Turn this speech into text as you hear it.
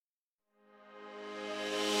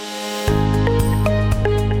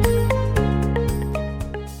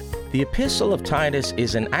The Epistle of Titus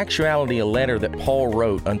is in actuality a letter that Paul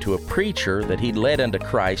wrote unto a preacher that he'd led unto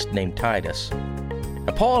Christ named Titus.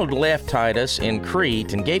 Now, Paul had left Titus in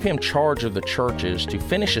Crete and gave him charge of the churches to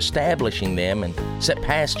finish establishing them and set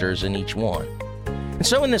pastors in each one. And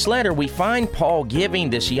so in this letter, we find Paul giving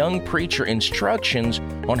this young preacher instructions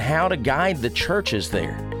on how to guide the churches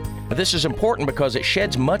there. Now, this is important because it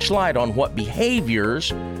sheds much light on what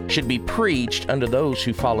behaviors should be preached unto those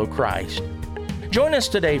who follow Christ. Join us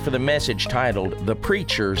today for the message titled, The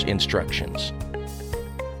Preacher's Instructions.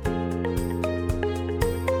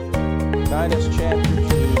 Titus chapter 2,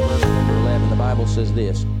 verse number 11, the Bible says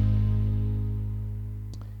this.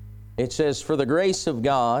 It says, For the grace of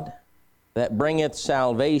God that bringeth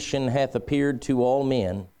salvation hath appeared to all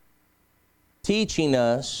men, teaching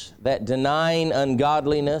us that denying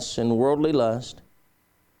ungodliness and worldly lust,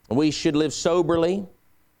 we should live soberly,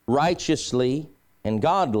 righteously, and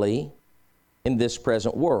godly in this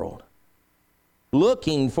present world,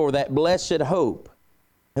 looking for that blessed hope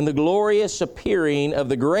and the glorious appearing of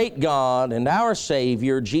the great God and our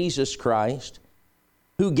Savior, Jesus Christ,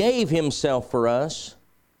 who gave Himself for us,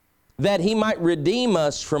 that He might redeem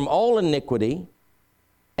us from all iniquity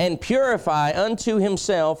and purify unto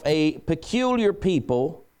Himself a peculiar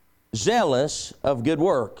people, zealous of good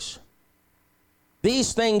works.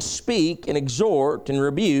 These things speak and exhort and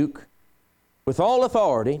rebuke with all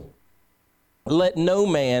authority. Let no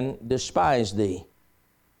man despise thee.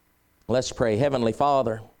 Let's pray. Heavenly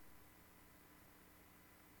Father,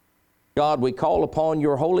 God, we call upon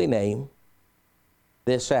your holy name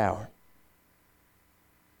this hour.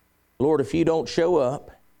 Lord, if you don't show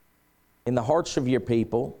up in the hearts of your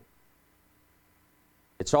people,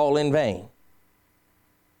 it's all in vain.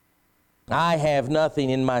 I have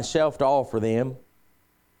nothing in myself to offer them.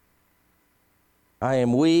 I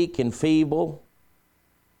am weak and feeble,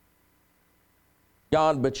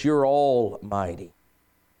 God, but you're almighty.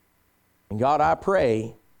 And God, I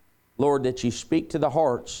pray, Lord, that you speak to the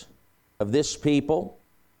hearts of this people.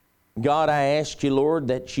 God, I ask you, Lord,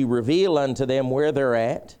 that you reveal unto them where they're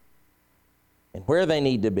at and where they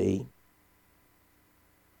need to be.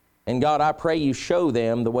 And God, I pray you show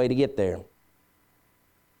them the way to get there.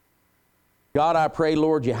 God, I pray,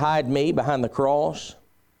 Lord, you hide me behind the cross.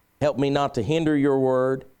 Help me not to hinder your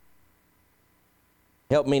word.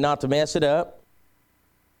 Help me not to mess it up.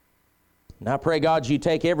 And I pray, God, you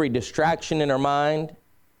take every distraction in our mind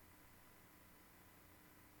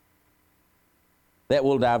that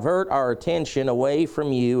will divert our attention away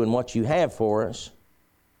from you and what you have for us.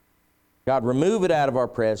 God, remove it out of our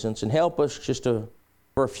presence and help us just to,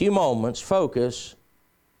 for a few moments, focus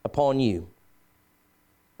upon you.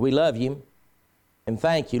 We love you and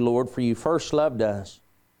thank you, Lord, for you first loved us.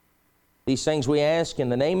 These things we ask in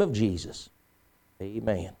the name of Jesus.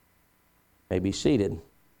 Amen. You may be seated.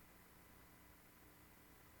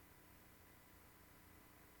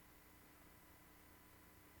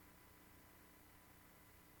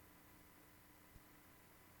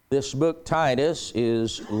 This book, Titus,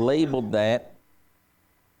 is labeled that,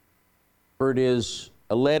 for it is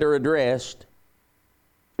a letter addressed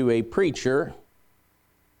to a preacher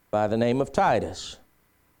by the name of Titus.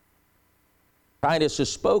 Titus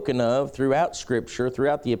is spoken of throughout Scripture,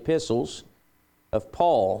 throughout the epistles of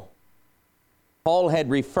Paul. Paul had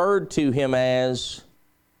referred to him as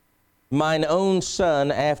mine own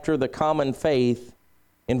son after the common faith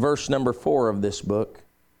in verse number 4 of this book.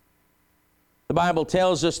 The Bible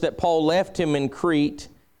tells us that Paul left him in Crete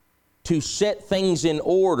to set things in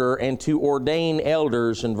order and to ordain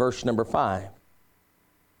elders in verse number 5.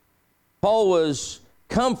 Paul was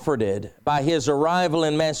comforted by his arrival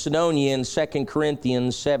in Macedonia in 2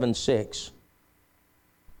 Corinthians 7:6.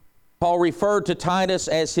 Paul referred to Titus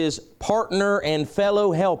as his partner and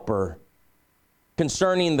fellow helper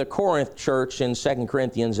concerning the Corinth church in 2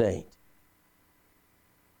 Corinthians 8.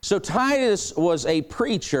 So Titus was a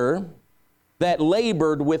preacher that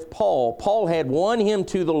labored with Paul. Paul had won him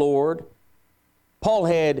to the Lord. Paul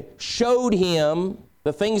had showed him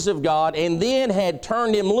the things of God and then had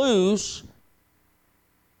turned him loose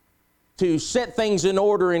to set things in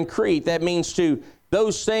order in Crete. That means to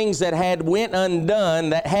those things that had went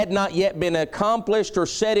undone, that had not yet been accomplished or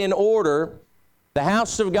set in order, the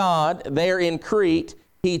house of God there in Crete,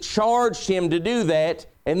 he charged him to do that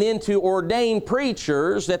and then to ordain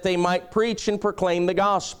preachers that they might preach and proclaim the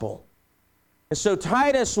gospel. And so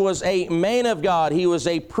Titus was a man of God. He was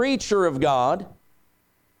a preacher of God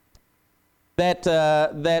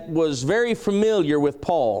that was very familiar with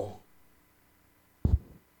Paul.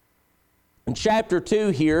 In chapter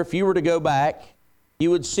 2 here, if you were to go back, you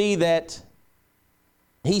would see that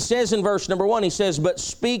he says in verse number 1, he says, "But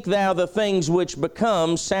speak thou the things which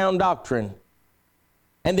become sound doctrine."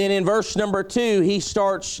 And then in verse number 2, he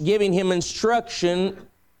starts giving him instruction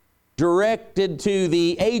directed to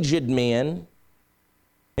the aged men.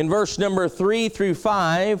 In verse number 3 through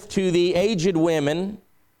 5, to the aged women.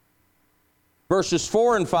 Verses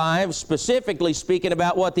 4 and 5, specifically speaking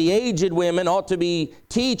about what the aged women ought to be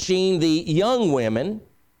teaching the young women.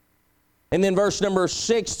 And then verse number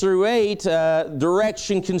 6 through 8,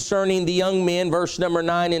 direction concerning the young men. Verse number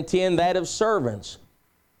 9 and 10, that of servants.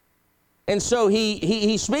 And so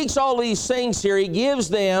he speaks all these things here. He gives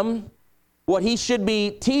them what he should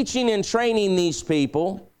be teaching and training these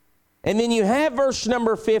people. And then you have verse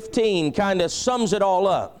number 15 kind of sums it all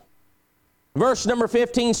up. Verse number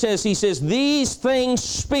 15 says, he says, "These things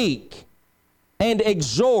speak and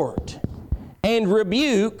exhort and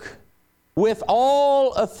rebuke with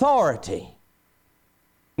all authority."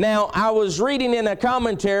 Now, I was reading in a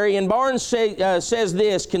commentary, and Barnes says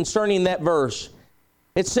this concerning that verse.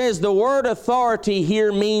 It says the word authority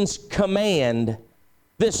here means command.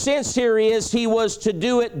 The sense here is he was to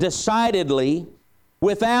do it decidedly,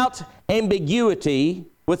 without ambiguity,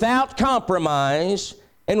 without compromise,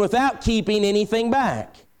 and without keeping anything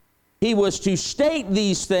back. He was to state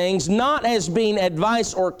these things not as being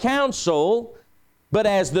advice or counsel, but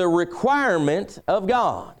as the requirement of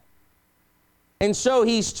God. And so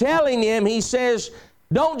he's telling them, he says,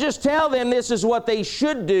 don't just tell them this is what they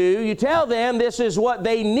should do. You tell them this is what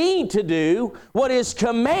they need to do, what is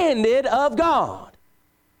commanded of God.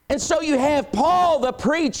 And so you have Paul, the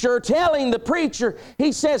preacher, telling the preacher,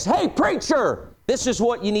 he says, "Hey, preacher, this is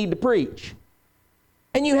what you need to preach."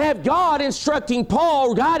 And you have God instructing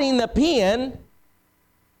Paul, guiding the pen.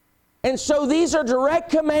 And so these are direct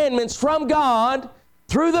commandments from God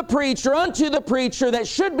through the preacher, unto the preacher, that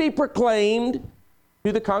should be proclaimed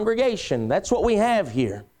to the congregation. That's what we have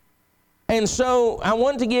here. And so I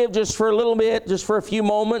want to give just for a little bit, just for a few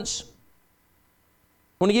moments,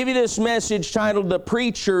 I want to give you this message titled "The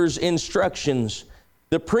Preacher's Instructions."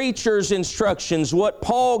 The preacher's instructions, what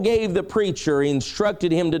Paul gave the preacher,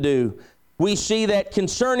 instructed him to do. We see that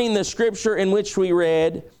concerning the scripture in which we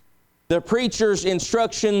read, the preacher's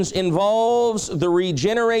instructions involves the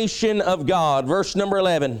regeneration of God. Verse number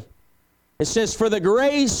 11. It says, "For the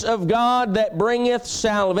grace of God that bringeth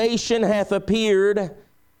salvation hath appeared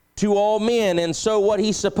to all men." And so what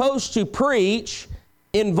he's supposed to preach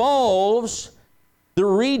involves the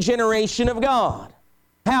regeneration of God.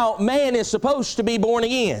 How man is supposed to be born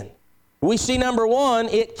again. We see number 1,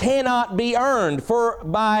 it cannot be earned, for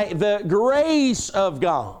by the grace of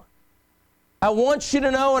God. I want you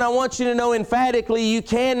to know, and I want you to know emphatically, you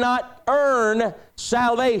cannot earn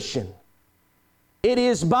salvation. It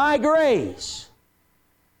is by grace.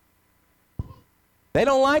 They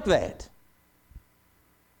don't like that.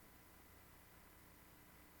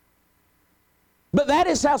 But that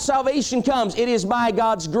is how salvation comes. It is by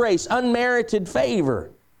God's grace, unmerited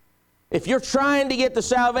favor. If you're trying to get the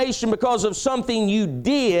salvation because of something you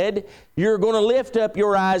did, you're going to lift up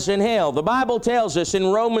your eyes in hell. The Bible tells us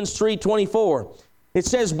in Romans 3:24, it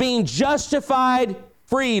says, "Being justified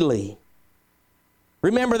freely."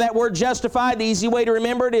 Remember that word justified? The easy way to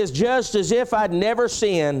remember it is just as if I'd never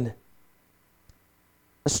sinned.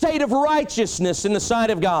 A state of righteousness in the sight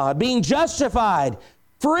of God. Being justified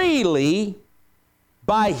freely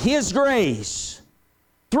by His grace,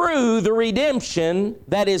 through the redemption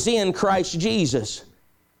that is in Christ Jesus.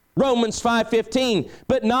 Romans 5:15,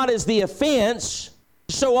 "But not as the offense,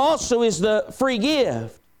 so also is the free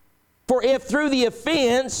gift. For if through the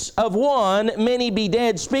offense of one many be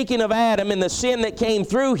dead," speaking of Adam and the sin that came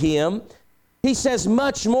through him, he says,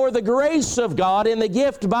 "much more the grace of God and the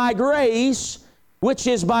gift by grace, which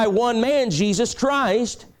is by one man, Jesus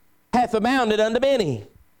Christ, hath abounded unto many."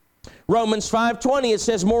 Romans 5:20, it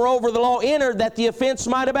says, "Moreover, the law entered that the offense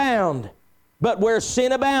might abound. But where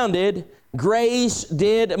sin abounded, grace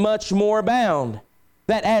did much more abound.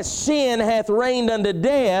 That as sin hath reigned unto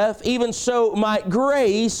death, even so might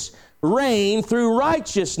grace reign through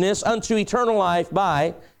righteousness unto eternal life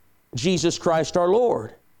by Jesus Christ our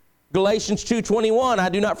Lord." Galatians 2:21, "I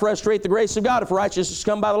do not frustrate the grace of God. If righteousness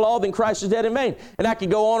come by the law, then Christ is dead in vain." And I could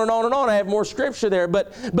go on and on and on. I have more scripture there.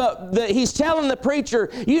 But he's telling the preacher,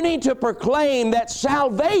 you need to proclaim that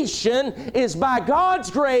salvation is by God's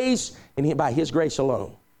grace and by His grace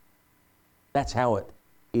alone. That's how it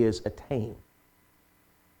is attained.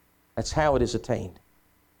 That's how it is attained.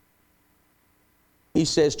 He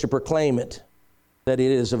says to proclaim it, that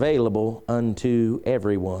it is available unto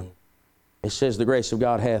everyone. It says the grace of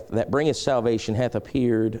God that bringeth salvation hath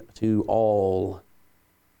appeared to all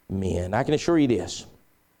men. I can assure you this.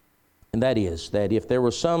 And that is that if there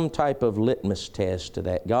was some type of litmus test to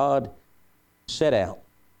that God set out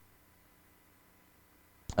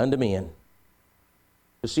unto men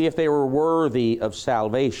to see if they were worthy of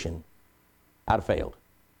salvation, I'd have failed.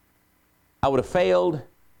 I would have failed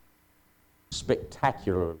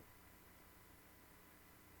spectacularly.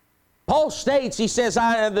 Paul states, he says,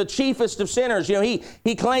 I am the chiefest of sinners. You know,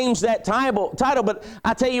 he claims that title, but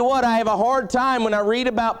I tell you what, I have a hard time when I read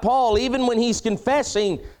about Paul, even when he's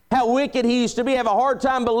confessing how wicked he used to be, I have a hard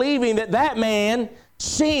time believing that that man,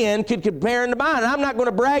 sin, could compare to mine. I'm not going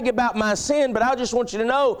to brag about my sin, but I just want you to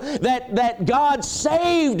know that God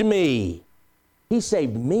saved me. He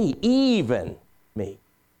saved me, even me.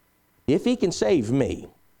 If He can save me,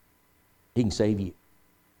 He can save you.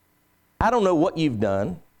 I don't know what you've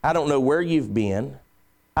done. I don't know where you've been.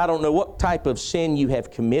 I don't know what type of sin you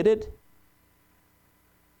have committed.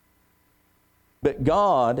 But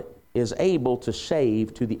God is able to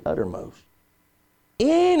save to the uttermost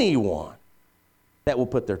anyone that will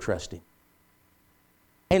put their trust in.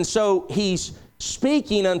 And so He's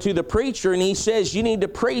speaking unto the preacher, and He says, you need to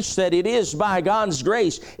preach that it is by God's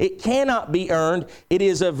grace. It cannot be earned. It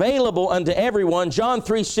is available unto everyone. John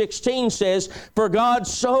 3:16 says, for God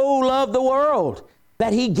so loved the world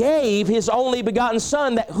that He gave His only begotten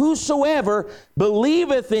Son, that whosoever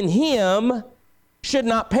believeth in Him should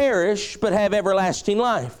not perish, but have everlasting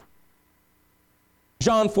life.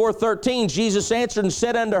 John 4:13, Jesus answered and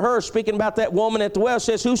said unto her, speaking about that woman at the well,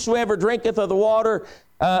 says, whosoever drinketh of the water,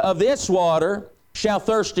 of this water, shall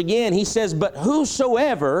thirst again. He says, but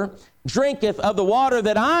whosoever drinketh of the water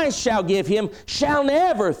that I shall give him shall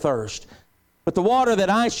never thirst. But the water that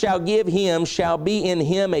I shall give him shall be in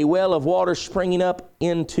him a well of water springing up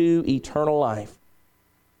into eternal life.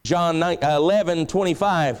 John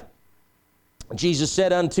 11:25, Jesus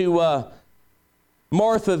said unto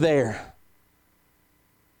Martha there,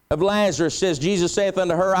 of Lazarus, says, Jesus saith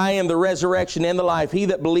unto her, I am the resurrection and the life. He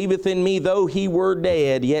that believeth in me, though he were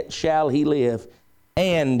dead, yet shall he live.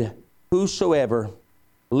 And whosoever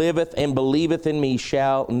liveth and believeth in me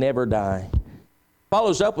shall never die.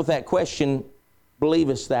 Follows up with that question,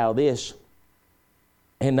 believest thou this?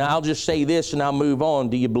 And I'll just say this and I'll move on.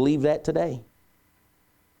 Do you believe that today?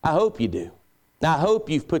 I hope you do. I hope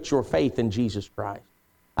you've put your faith in Jesus Christ.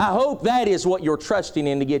 I hope that is what you're trusting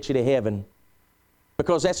in to get you to heaven,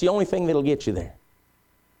 because that's the only thing that'll get you there.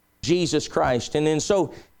 Jesus Christ. And then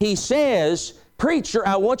so He says, preacher,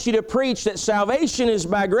 I want you to preach that salvation is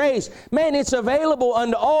by grace. Man, it's available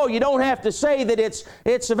unto all. You don't have to say that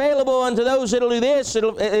it's available unto those that'll do this,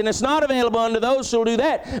 and it's not available unto those who'll do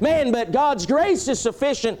that. Man, but God's grace is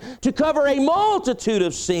sufficient to cover a multitude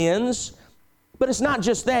of sins. But it's not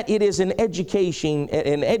just that. It is an educating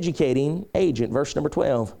agent. Verse number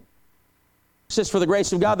 12. It says, for the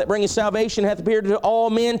grace of God that bringeth salvation hath appeared to all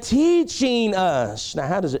men, teaching us. Now,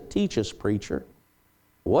 how does it teach us, preacher?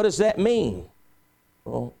 What does that mean?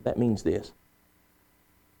 Well, that means this.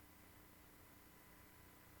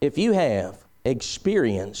 If you have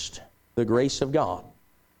experienced the grace of God,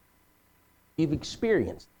 you've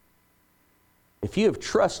experienced it. If you have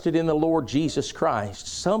trusted in the Lord Jesus Christ,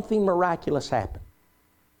 something miraculous happens.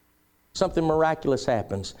 Something miraculous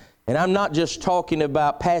happens. And I'm not just talking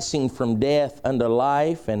about passing from death unto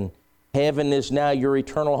life and heaven is now your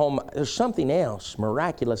eternal home. There's something else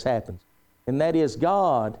miraculous happens. And that is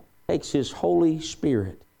God takes His Holy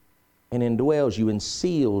Spirit and indwells you and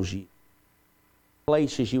seals you,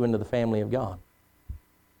 places you into the family of God.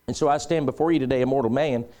 And so I stand before you today, a mortal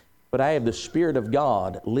man, but I have the Spirit of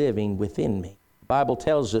God living within me. The Bible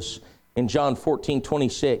tells us in John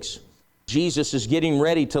 14:26, Jesus is getting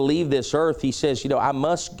ready to leave this earth. He says, I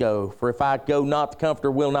must go, for if I go not, the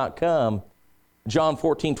Comforter will not come. John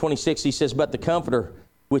 14:26, He says, but the Comforter,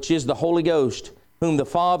 which is the Holy Ghost, whom the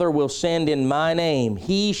Father will send in my name,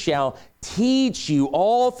 He shall teach you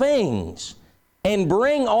all things and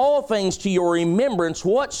bring all things to your remembrance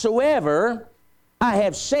whatsoever I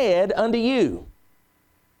have said unto you.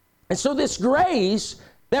 And so this grace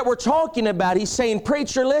that we're talking about, He's saying,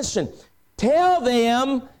 preacher, listen, tell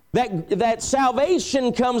them that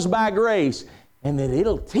salvation comes by grace, and that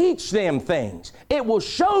it'll teach them things. It will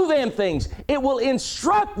show them things. It will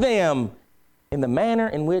instruct them in the manner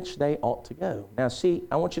in which they ought to go. Now see,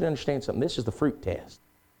 I want you to understand something. This is the fruit test.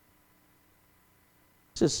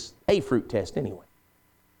 This is a fruit test anyway.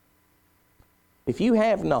 If you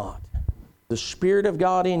have not the Spirit of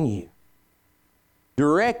God in you,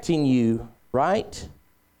 directing you right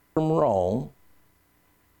from wrong,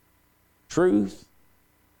 truth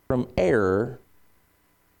from error,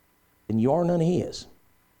 then you are none of His.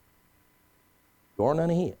 You are none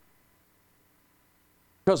of His.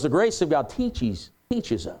 Because the grace of God teaches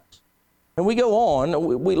us. And we go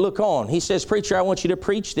on, we look on. He says, preacher, I want you to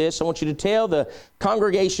preach this. I want you to tell the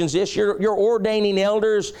congregations this. You're ordaining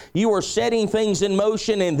elders. You are setting things in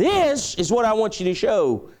motion. And this is what I want you to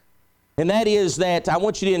show. And that is that I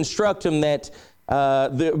want you to instruct them that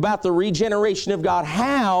about the regeneration of God,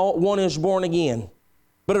 how one is born again.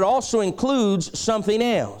 But it also includes something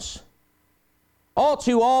else. All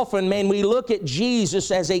too often, man, we look at Jesus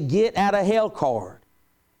as a get-out-of-hell card.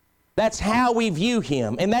 That's how we view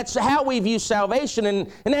Him, and that's how we view salvation, and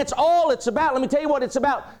that's all it's about. Let me tell you what it's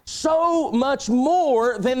about. So much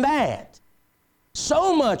more than that.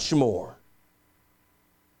 So much more.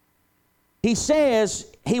 He says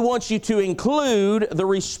He wants you to include the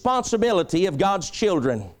responsibility of God's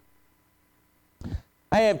children.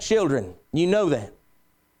 I have children. You know that.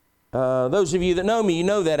 Those of you that know me, you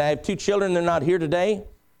know that. I have 2 children. They're not here today.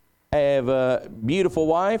 I have a beautiful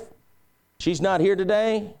wife. She's not here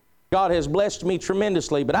today. God has blessed me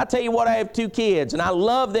tremendously. But I tell you what, I have 2 kids, and I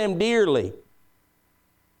love them dearly.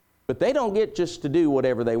 But they don't get just to do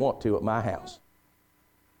whatever they want to at my house.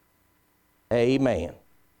 Amen.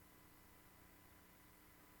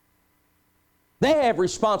 They have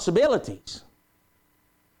responsibilities.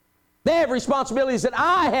 They have responsibilities that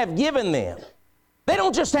I have given them. They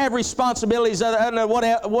don't just have responsibilities on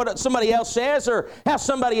what somebody else says or how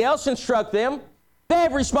somebody else instructs them. They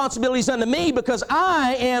have responsibilities unto me because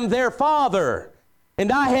I am their father.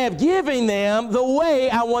 And I have given them the way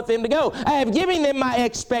I want them to go. I have given them my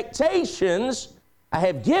expectations. I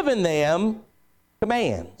have given them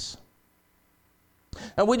commands.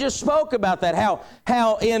 And we just spoke about that,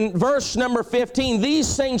 how in verse number 15,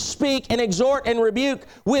 these things speak and exhort and rebuke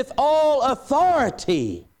with all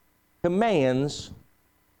authority. Commands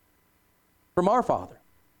from our Father.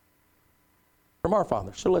 From our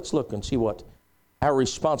Father. So let's look and see what our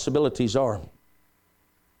responsibilities are.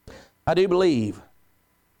 I do believe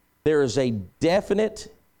there is a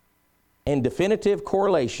definite and definitive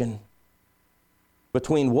correlation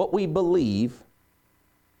between what we believe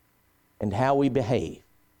and how we behave.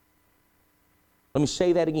 Let me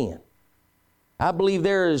say that again. I believe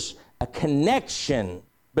there is a connection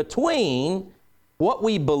between what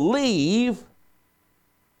we believe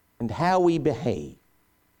and how we behave.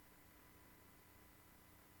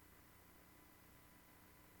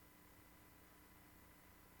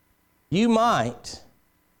 You might,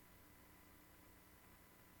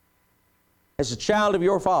 as a child of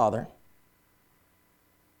your father,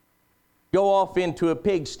 go off into a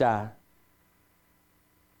pigsty,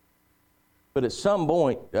 but at some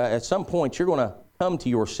point, you're going to come to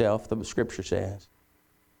yourself, the Scripture says.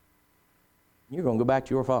 You're going to go back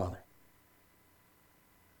to your father.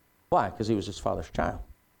 Why? Because he was his father's child.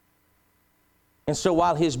 And so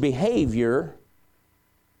while his behavior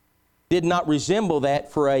did not resemble that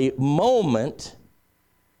for a moment,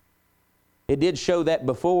 it did show that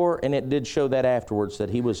before and it did show that afterwards, that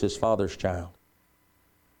he was his father's child.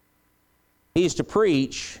 He's to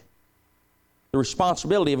preach the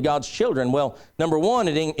responsibility of God's children. Well, number one,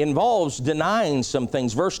 it involves denying some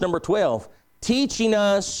things. Verse number 12, teaching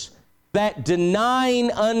us that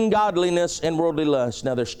denying ungodliness and worldly lust.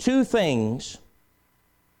 Now, there's 2 things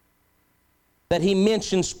that he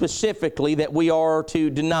mentions specifically that we are to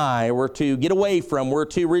deny, we're to get away from, we're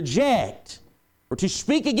to reject, we're to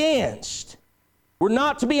speak against, we're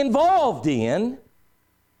not to be involved in.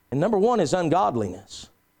 And number 1 is ungodliness.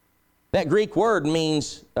 That Greek word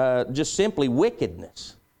means just simply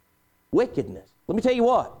wickedness. Wickedness. Let me tell you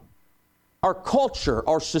what. Our culture,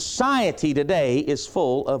 our society today is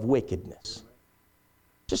full of wickedness.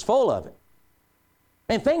 Just full of it.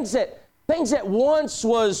 And things that once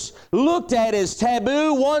was looked at as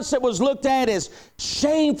taboo, once it was looked at as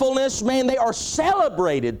shamefulness, man, they are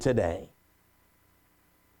celebrated today.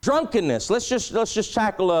 Drunkenness. Let's just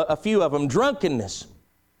tackle a few of them. Drunkenness.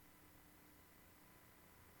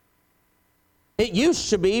 It used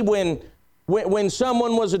to be when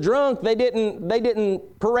someone was a drunk, they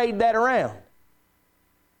didn't parade that around.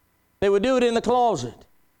 They would do it in the closet.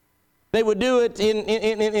 They would do it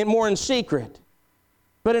in more in secret.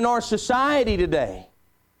 But in our society today,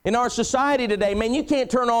 man, you can't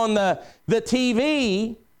turn on the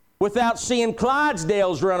TV without seeing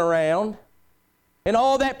Clydesdales run around and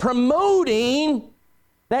all that promoting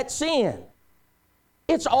that sin.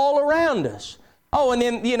 It's all around us. Oh, and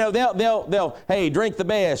then, they'll hey, drink the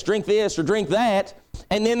best, drink this or drink that,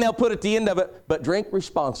 and then they'll put at the end of it, but drink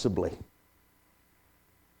responsibly.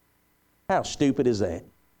 How stupid is that?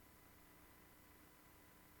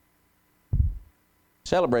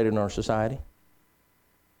 Celebrated in our society.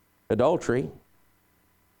 Adultery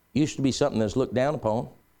used to be something that's looked down upon.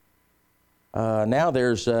 Now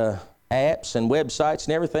there's apps and websites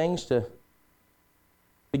and everything to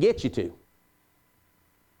to get you to.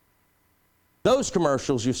 Those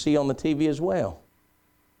commercials you see on the TV as well.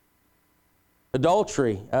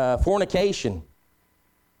 Adultery, fornication.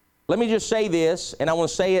 Let me just say this, and I want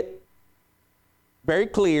to say it very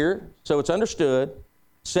clear so it's understood.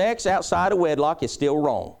 Sex outside of wedlock is still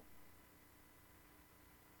wrong.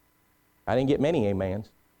 I didn't get many amens.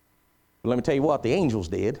 But let me tell you what, the angels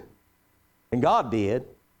did, and God did,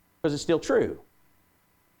 because it's still true.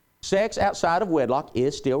 Sex outside of wedlock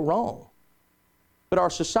is still wrong. But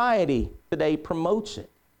our society today promotes it.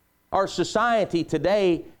 Our society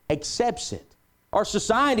today accepts it. Our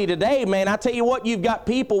society today, man, I tell you what, you've got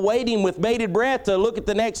people waiting with bated breath to look at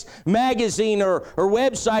the next magazine or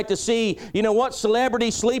website to see, you know, what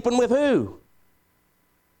celebrity sleeping with who.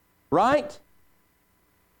 Right?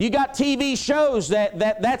 You got TV shows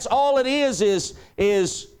that's all it is,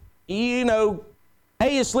 you know,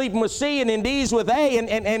 A is sleeping with C and then D's with A,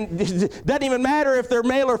 and doesn't even matter if they're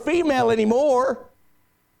male or female anymore.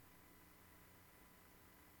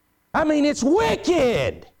 I mean, it's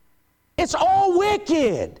wicked. It's all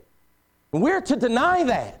wicked. And we're to deny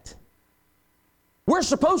that. We're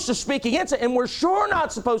supposed to speak against it, and we're sure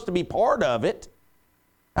not supposed to be part of it.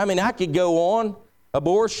 I mean, I could go on.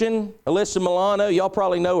 Abortion, Alyssa Milano, y'all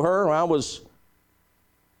probably know her. I was,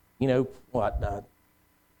 10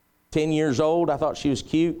 years old. I thought she was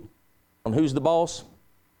cute. On Who's the Boss?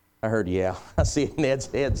 I heard, yeah. I see Ned's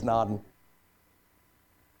head's nodding.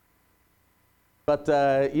 But,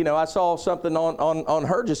 I saw something on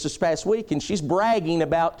her just this past week, and she's bragging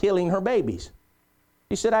about killing her babies.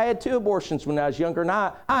 She said, I had 2 abortions when I was younger,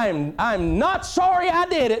 and I'm not sorry I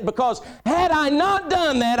did it, because had I not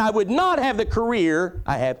done that, I would not have the career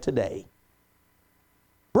I have today.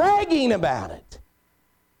 Bragging about it.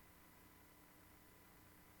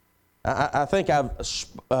 I think I've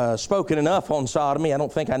spoken enough on sodomy. I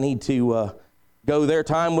don't think I need to go there.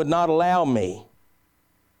 Time would not allow me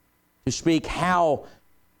to speak how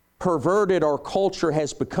perverted our culture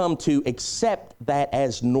has become to accept that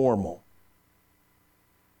as normal.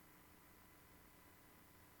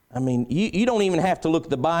 I mean, you don't even have to look at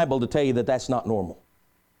the Bible to tell you that that's not normal.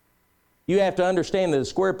 You have to understand that a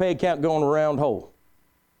square peg can't go in a round hole.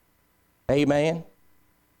 Amen?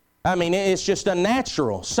 I mean, it's just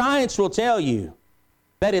unnatural. Science will tell you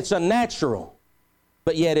that it's unnatural,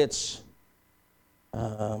 but yet it's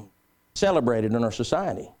celebrated in our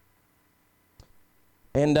society.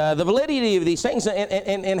 And the validity of these things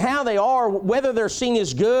and how they are, whether they're seen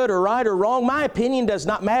as good or right or wrong, my opinion does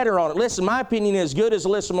not matter on it. Listen, my opinion is as good as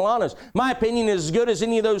Alyssa Milano's. My opinion is as good as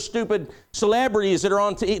any of those stupid celebrities that are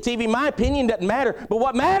on TV. My opinion doesn't matter. But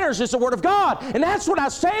what matters is the Word of God. And that's what I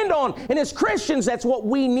stand on. And as Christians, that's what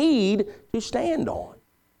we need to stand on.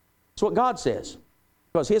 It's what God says.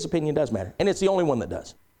 Because His opinion does matter. And it's the only one that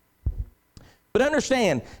does. But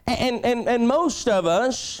understand, and most of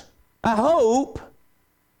us, I hope,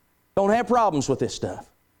 don't have problems with this stuff.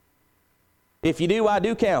 If you do, I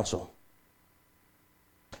do counsel.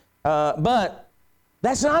 But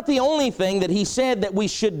that's not the only thing that he said that we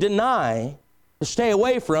should deny, to stay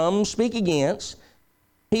away from, speak against.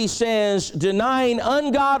 He says, denying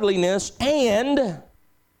ungodliness and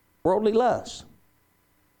worldly lust.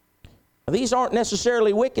 Now, these aren't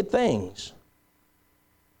necessarily wicked things,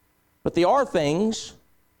 but they are things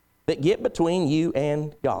that get between you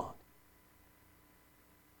and God.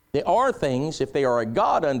 They are things, if they are a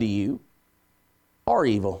god unto you, are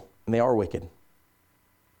evil, and they are wicked.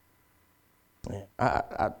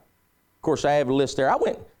 Of course, I have a list there.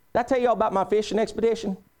 Did I tell you all about my fishing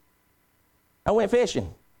expedition? I went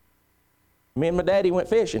fishing. Me and my daddy went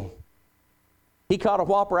fishing. He caught a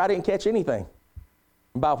whopper. I didn't catch anything.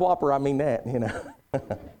 And by whopper, I mean that,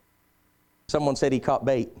 Someone said he caught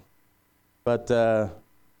bait. But I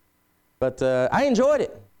enjoyed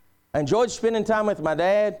it. I enjoyed spending time with my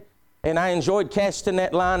dad, and I enjoyed casting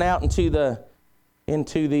that line out into the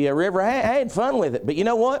river. I had fun with it. But you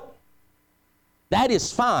know what? That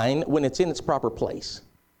is fine when it's in its proper place.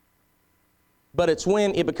 But it's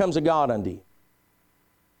when it becomes a god unto you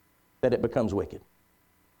that it becomes wicked.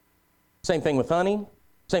 Same thing with hunting.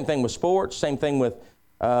 Same thing with sports. Same thing with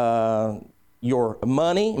your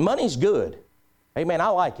money. Money's good. Amen. I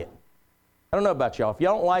like it. I don't know about y'all. If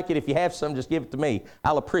y'all don't like it, if you have some, just give it to me.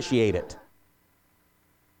 I'll appreciate it.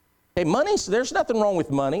 Okay, there's nothing wrong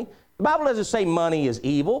with money. The Bible doesn't say money is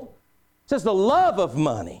evil. It says the love of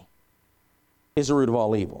money is the root of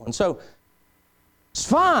all evil. And so it's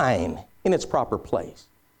fine in its proper place.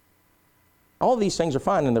 All these things are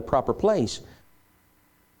fine in their proper place.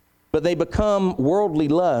 But they become worldly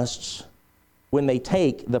lusts when they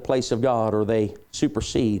take the place of God or they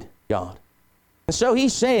supersede God. And so he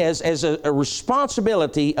says, as a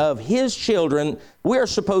responsibility of his children, we're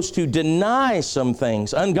supposed to deny some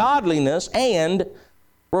things, ungodliness and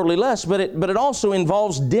worldly lust, but it also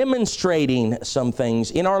involves demonstrating some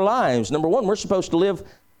things in our lives. Number one, we're supposed to live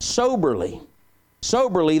soberly.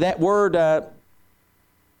 Soberly, that word,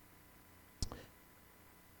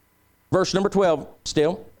 verse number 12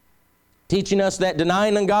 still, teaching us that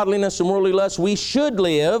denying ungodliness and worldly lust, we should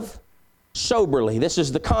live soberly. This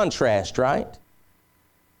is the contrast, right?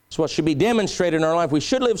 It's what should be demonstrated in our life. We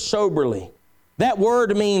should live soberly. That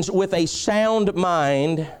word means with a sound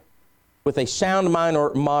mind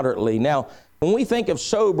or moderately. Now, when we think of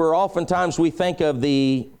sober, oftentimes we think of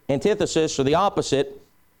the antithesis or the opposite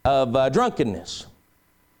of drunkenness.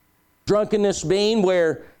 Drunkenness being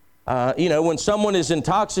where, when someone is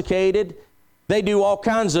intoxicated, they do all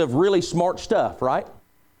kinds of really smart stuff, right?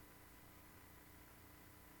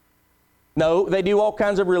 No, they do all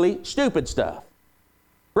kinds of really stupid stuff.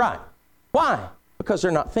 Right. Why? Because they're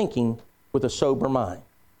not thinking with a sober mind.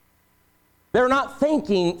 They're not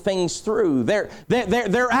thinking things through.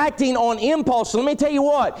 They're acting on impulse. Let me tell you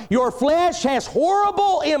what, your flesh has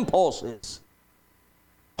horrible impulses.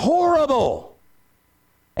 Horrible.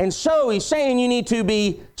 And so he's saying you need to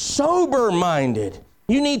be sober-minded.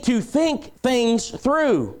 You need to think things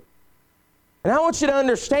through. And I want you to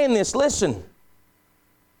understand this. Listen,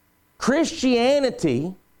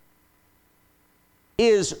 Christianity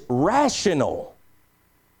is rational.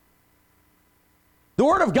 The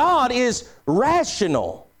Word of God is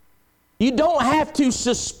rational. You don't have to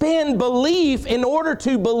suspend belief in order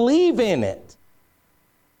to believe in it.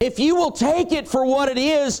 If you will take it for what it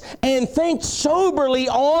is and think soberly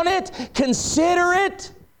on it, consider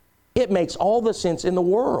it, it makes all the sense in the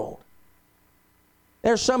world.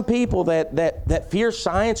 There's some people that fear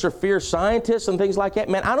science or fear scientists and things like that.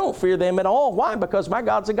 Man, I don't fear them at all. Why? Because my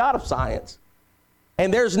God's a God of science.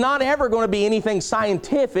 And there's not ever going to be anything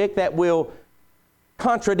scientific that will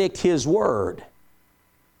contradict His Word.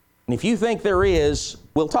 And if you think there is,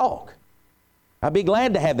 we'll talk. I'd be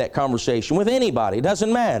glad to have that conversation with anybody. It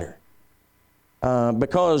doesn't matter.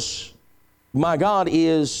 Because my God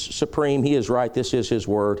is supreme. He is right. This is His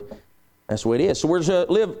Word. That's the way it is. So we're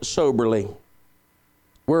to live soberly.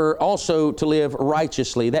 We're also to live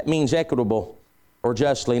righteously. That means equitable or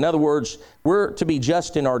justly. In other words, we're to be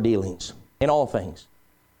just in our dealings, in all things.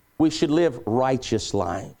 We should live righteous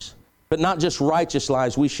lives. But not just righteous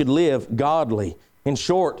lives, we should live godly. In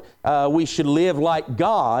short, we should live like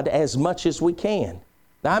God as much as we can.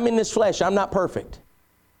 Now, I'm in this flesh. I'm not perfect.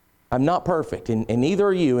 I'm not perfect, and neither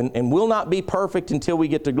are you, and will not be perfect until we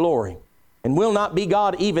get to glory. And will not be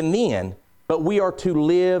God even then, but we are to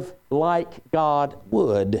live like God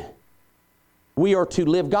would. We are to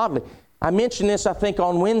live godly. I mentioned this, I think,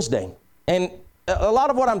 on Wednesday. And a lot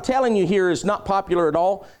of what I'm telling you here is not popular at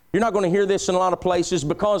all. You're not going to hear this in a lot of places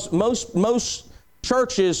because most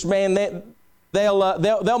churches, man,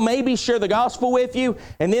 they'll maybe share the gospel with you,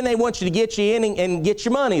 and then they want you to get you in and get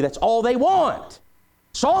your money. That's all they want.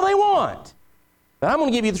 That's all they want. But I'm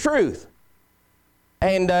going to give you the truth.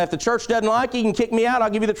 And if the church doesn't like you can kick me out. I'll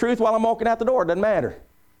give you the truth while I'm walking out the door. It doesn't matter.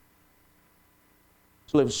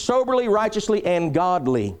 So live soberly, righteously, and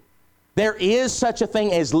godly. There is such a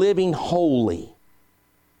thing as living holy.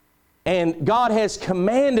 And God has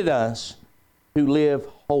commanded us to live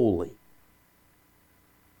holy.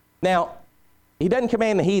 Now, He doesn't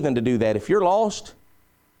command the heathen to do that. If you're lost,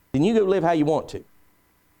 then you go live how you want to.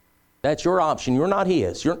 That's your option. You're not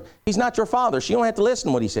His. He's not your father, so you don't have to listen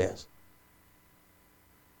to what He says.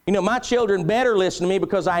 You know, my children better listen to me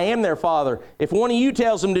because I am their father. If one of you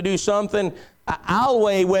tells them to do something, I'll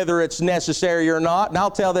weigh whether it's necessary or not, and I'll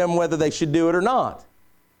tell them whether they should do it or not.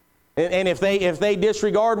 And if they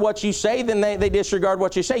disregard what you say, then they disregard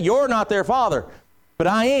what you say. You're not their father, but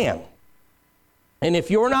I am. And if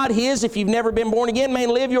you're not His, if you've never been born again, man,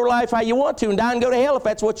 live your life how you want to and die and go to hell if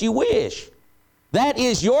that's what you wish. That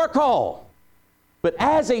is your call. But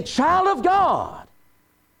as a child of God,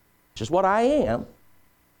 which is what I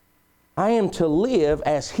am to live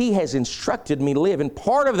as He has instructed me to live. And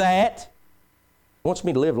part of that, He wants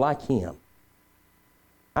me to live like Him.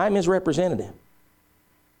 I'm His representative.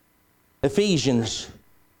 Ephesians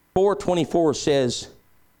 4:24 says,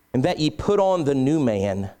 "And that ye put on the new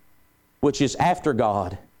man, which is after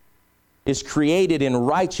God, is created in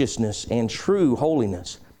righteousness and true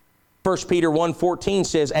holiness." 1 Peter 1:14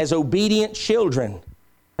 says, "As obedient children,"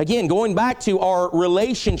 again, going back to our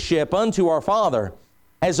relationship unto our Father,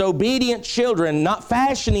 "as obedient children, not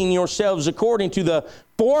fashioning yourselves according to the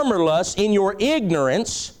former lusts in your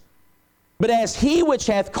ignorance, but as He which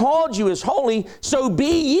hath called you is holy, so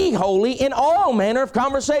be ye holy in all manner of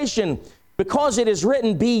conversation. Because it is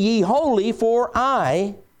written, be ye holy, for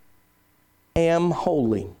I am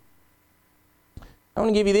holy. I want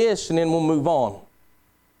to give you this, and then we'll move on.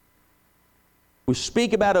 We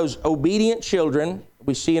speak about those obedient children.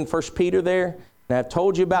 We see in 1 Peter there. And I've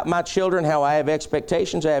told you about my children, how I have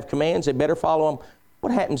expectations, I have commands, they better follow them.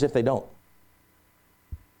 What happens if they don't?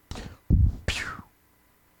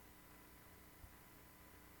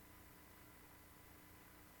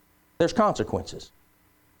 There's consequences.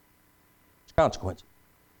 There's consequences.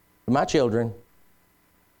 For my children,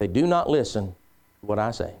 they do not listen to what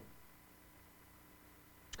I say.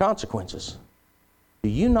 There's consequences. Do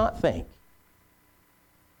you not think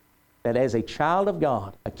that as a child of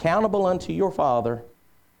God, accountable unto your Father,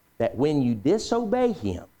 that when you disobey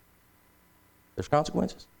Him, there's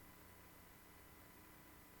consequences?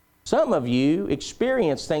 Some of you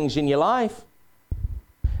experience things in your life,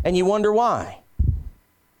 and you wonder why.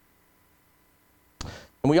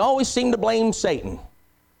 And we always seem to blame Satan,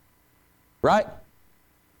 right?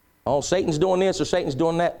 Oh, Satan's doing this or Satan's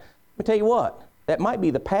doing that. Let me tell you what, that might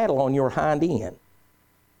be the paddle on your hind end.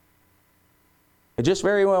 It just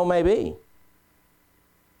very well may be.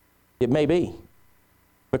 It may be.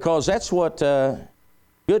 Because that's what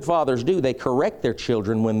good fathers do. They correct their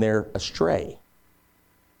children when they're astray.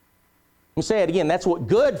 Let me say it again. That's what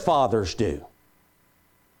good fathers do.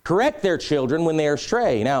 Correct their children when they're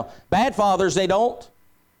astray. Now, bad fathers, they don't.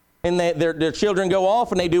 And their children go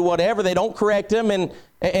off and they do whatever. They don't correct them, and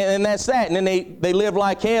that's that. And then they live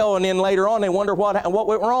like hell, and then later on they wonder what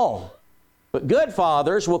went wrong. But good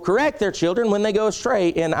fathers will correct their children when they go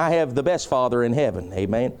astray, and I have the best father in heaven.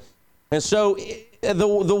 Amen. And so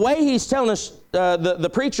the way he's telling us,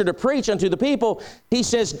 the preacher to preach unto the people, he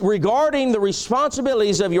says, regarding the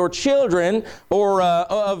responsibilities of your children or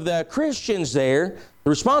of the Christians there, the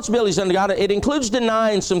responsibilities unto God, it includes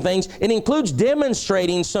denying some things. It includes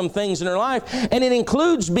demonstrating some things in their life. And it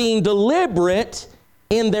includes being deliberate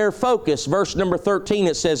in their focus. Verse number 13,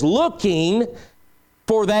 it says, looking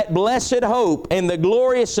for that blessed hope and the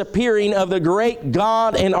glorious appearing of the great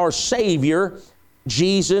God and our Savior,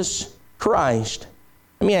 Jesus Christ.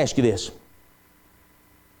 Let me ask you this.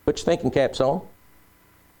 Put your thinking caps on.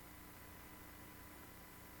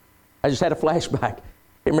 I just had a flashback.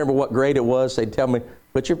 I can't remember what grade it was. They'd tell me,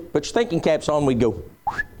 put your thinking caps on. We'd go.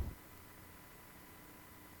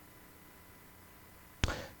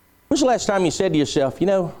 When's the last time you said to yourself,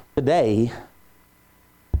 today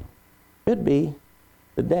could be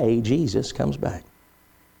the day Jesus comes back?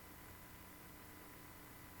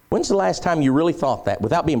 When's the last time you really thought that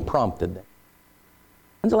without being prompted?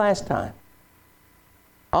 When's the last time?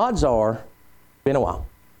 Odds are, it's been a while.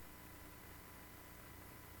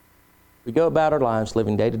 We go about our lives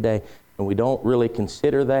living day to day, and we don't really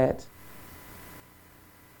consider that.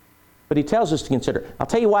 But he tells us to consider it. I'll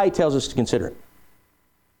tell you why he tells us to consider it.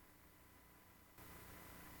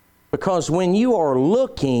 Because when you are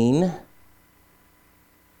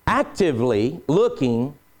actively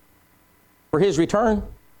looking for His return,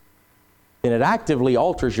 then it actively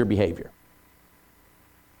alters your behavior.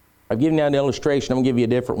 I've given you an illustration. I'm going to give you a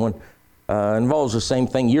different one. It involves the same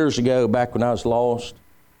thing. Years ago, back when I was lost,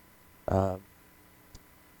 my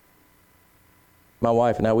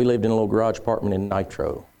wife and I, we lived in a little garage apartment in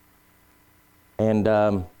Nitro.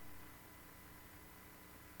 And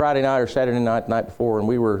Friday night or Saturday night, the night before, and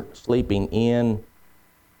we were sleeping in,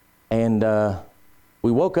 and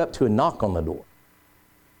we woke up to a knock on the door.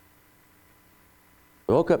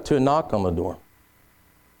 We woke up to a knock on the door,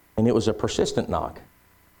 and it was a persistent knock.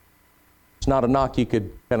 It's not a knock you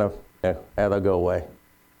could kind of, they'll go away.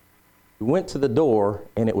 We went to the door,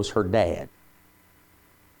 and it was her dad,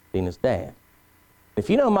 Tina's dad. If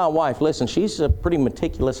you know my wife, listen, she's a pretty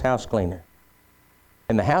meticulous house cleaner.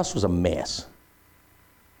 And the house was a mess.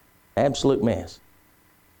 Absolute mess.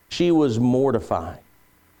 She was mortified.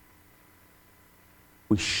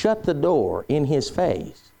 We shut the door in his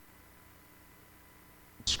face.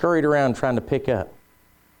 Scurried around trying to pick up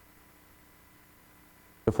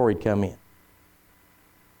before he'd come in.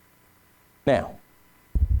 Now,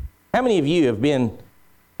 how many of you have been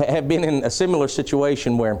in a similar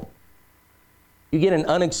situation where you get an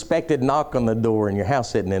unexpected knock on the door and your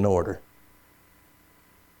house isn't in order?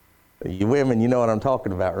 You women, you know what I'm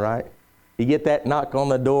talking about, right? You get that knock on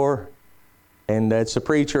the door, and it's a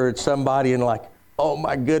preacher, it's somebody, and like, oh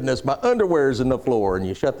my goodness, my underwear's in the floor, and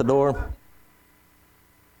you shut the door,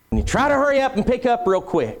 and you try to hurry up and pick up real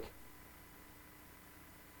quick.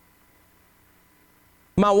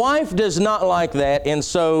 My wife does not like that, and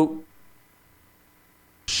so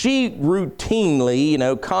she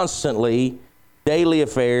routinely, constantly, daily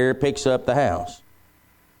affair, picks up the house.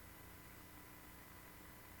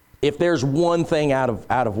 If there's one thing out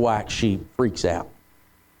of whack, she freaks out.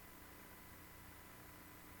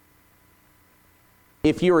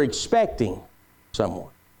 If you're expecting someone,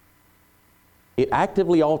 it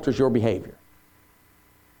actively alters your behavior.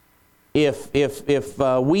 If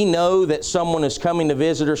we know that someone is coming to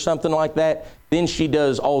visit or something like that, then she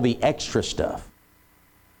does all the extra stuff,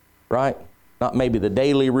 right? Not maybe the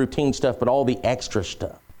daily routine stuff, but all the extra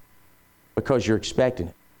stuff because you're expecting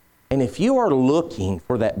it. And if you are looking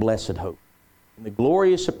for that blessed hope, and the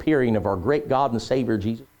glorious appearing of our great God and Savior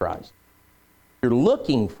Jesus Christ, you're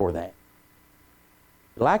looking for that,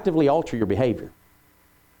 it'll actively alter your behavior.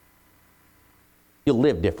 You'll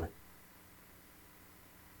live different.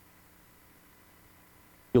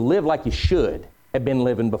 You'll live like you should have been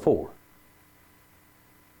living before.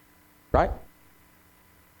 Right?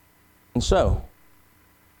 And so,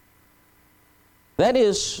 that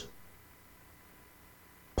is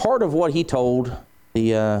part of what he told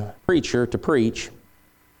the preacher to preach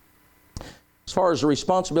as far as the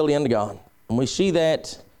responsibility unto God. And we see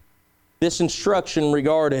that this instruction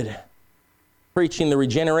regarded preaching the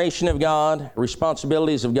regeneration of God,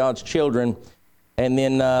 responsibilities of God's children, and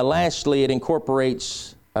then lastly, it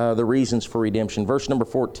incorporates the reasons for redemption. Verse number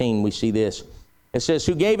 14, we see this. It says,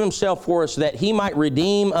 who gave himself for us that he might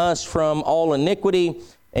redeem us from all iniquity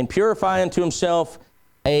and purify unto himself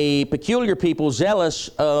a peculiar people zealous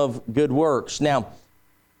of good works. Now,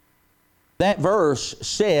 that verse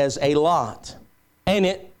says a lot, and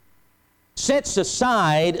it sets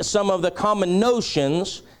aside some of the common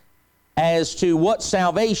notions as to what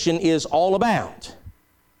salvation is all about.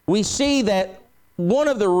 We see that one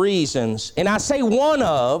of the reasons, and I say one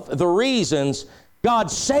of the reasons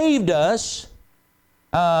God saved us,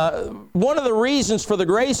 one of the reasons for the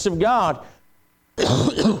grace of God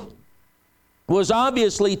was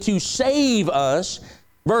obviously to save us.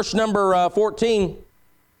 Verse number 14,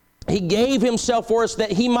 he gave himself for us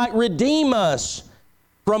that he might redeem us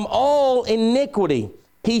from all iniquity.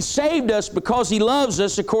 He saved us because he loves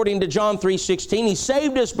us, according to John 3:16. He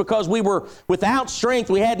saved us because we were without strength.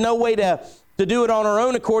 We had no way to do it on our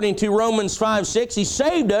own, according to Romans 5:6. He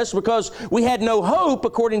saved us because we had no hope,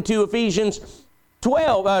 according to Ephesians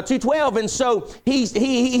 2:12. And so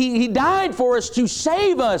he died for us to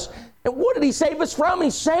save us. And what did he save us from?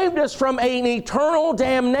 He saved us from an eternal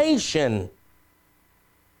damnation.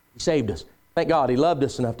 He saved us. Thank God he loved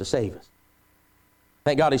us enough to save us.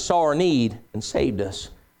 Thank God he saw our need and saved us.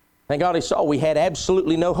 Thank God he saw we had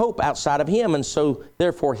absolutely no hope outside of him, and so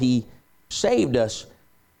therefore he saved us.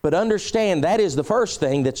 But understand, that is the first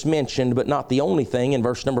thing that's mentioned, but not the only thing in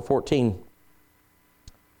verse number 14.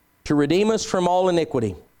 To redeem us from all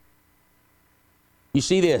iniquity. You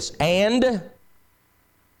see this, and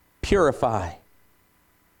purify.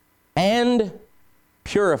 And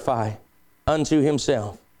purify unto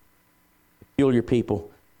himself. Peculiar people.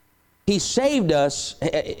 He saved us.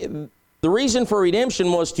 The reason for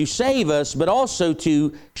redemption was to save us, but also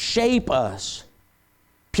to shape us.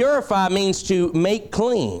 Purify means to make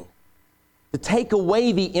clean, to take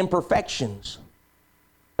away the imperfections.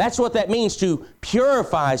 That's what that means, to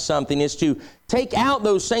purify something, is to take out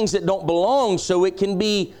those things that don't belong so it can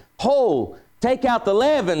be whole. Take out the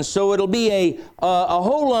leaven so it'll be a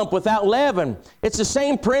whole lump without leaven. It's the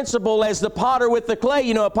same principle as the potter with the clay.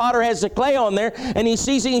 You know, a potter has the clay on there, and he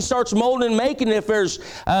sees it, and he starts molding and making it. If there's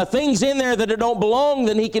things in there that don't belong,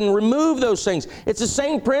 then he can remove those things. It's the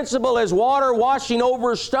same principle as water washing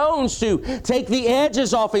over stones to take the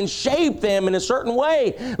edges off and shape them in a certain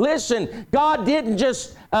way. Listen, God didn't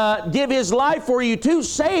just give his life for you to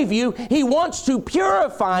save you. He wants to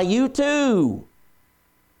purify you too.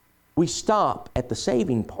 We stop at the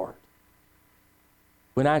saving part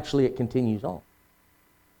when actually it continues on.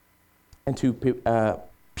 And to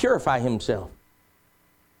purify himself,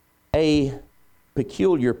 a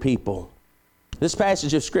peculiar people. This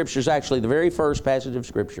passage of Scripture is actually the very first passage of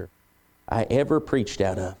Scripture I ever preached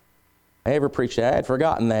out of. I had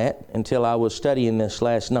forgotten that until I was studying this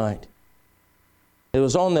last night. It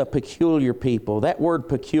was on the peculiar people. That word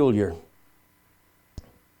peculiar,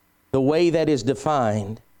 the way that is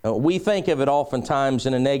defined, we think of it oftentimes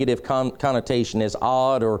in a negative connotation as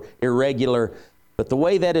odd or irregular, but the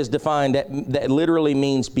way that is defined, that literally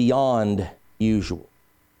means beyond usual.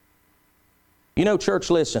 You know, church,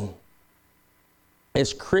 listen.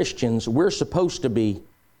 As Christians, we're supposed to be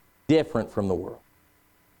different from the world.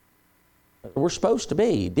 We're supposed to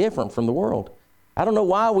be different from the world. I don't know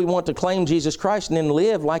why we want to claim Jesus Christ and then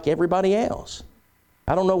live like everybody else.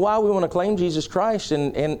 I don't know why we want to claim Jesus Christ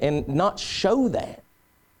and not show that.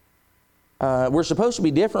 We're supposed to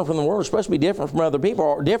be different from the world. We're supposed to be different from other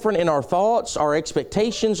people, different in our thoughts, our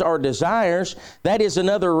expectations, our desires. That is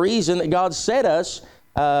another reason that God saved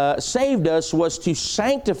us, was to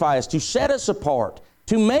sanctify us, to set us apart,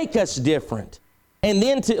 to make us different. And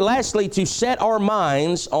then lastly, to set our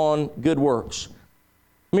minds on good works.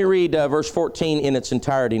 Let me read verse 14 in its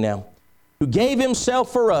entirety now. Who gave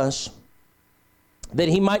himself for us, that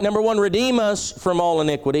he might, number one, redeem us from all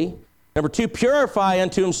iniquity. Number two, purify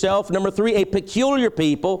unto himself. Number three, a peculiar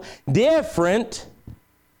people, different,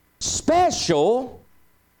 special,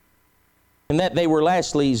 and that they were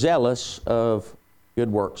lastly zealous of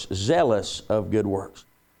good works. Zealous of good works.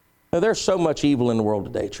 Now, there's so much evil in the world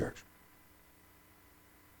today, church.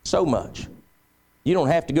 So much. You don't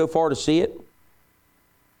have to go far to see it.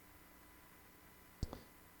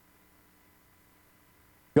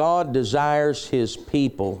 God desires His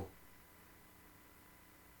people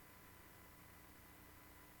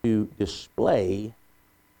to display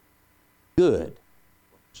good.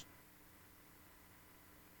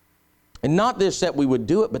 And not this that we would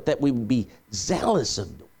do it, but that we would be zealous of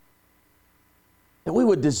doing it. That we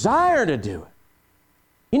would desire to do it.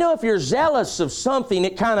 You know, if you're zealous of something,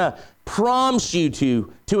 it kind of prompts you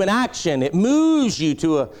to an action. It moves you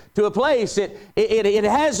to a place. It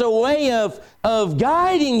has a way of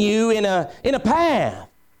guiding you in a path.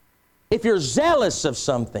 If you're zealous of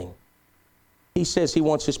something, He says He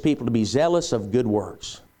wants His people to be zealous of good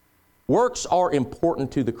works. Works are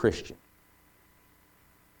important to the Christian.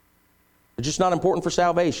 They're just not important for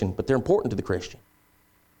salvation, but they're important to the Christian.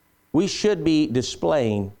 We should be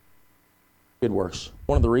displaying good works.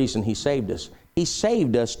 One of the reasons He saved us. He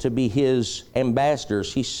saved us to be His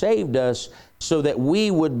ambassadors. He saved us so that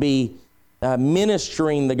we would be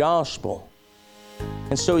ministering the gospel.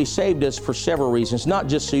 And so He saved us for several reasons, not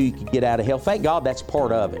just so you could get out of hell. Thank God that's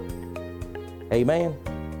part of it. Amen.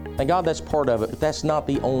 Thank God that's part of it, but that's not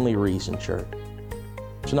the only reason, church.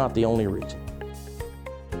 It's not the only reason.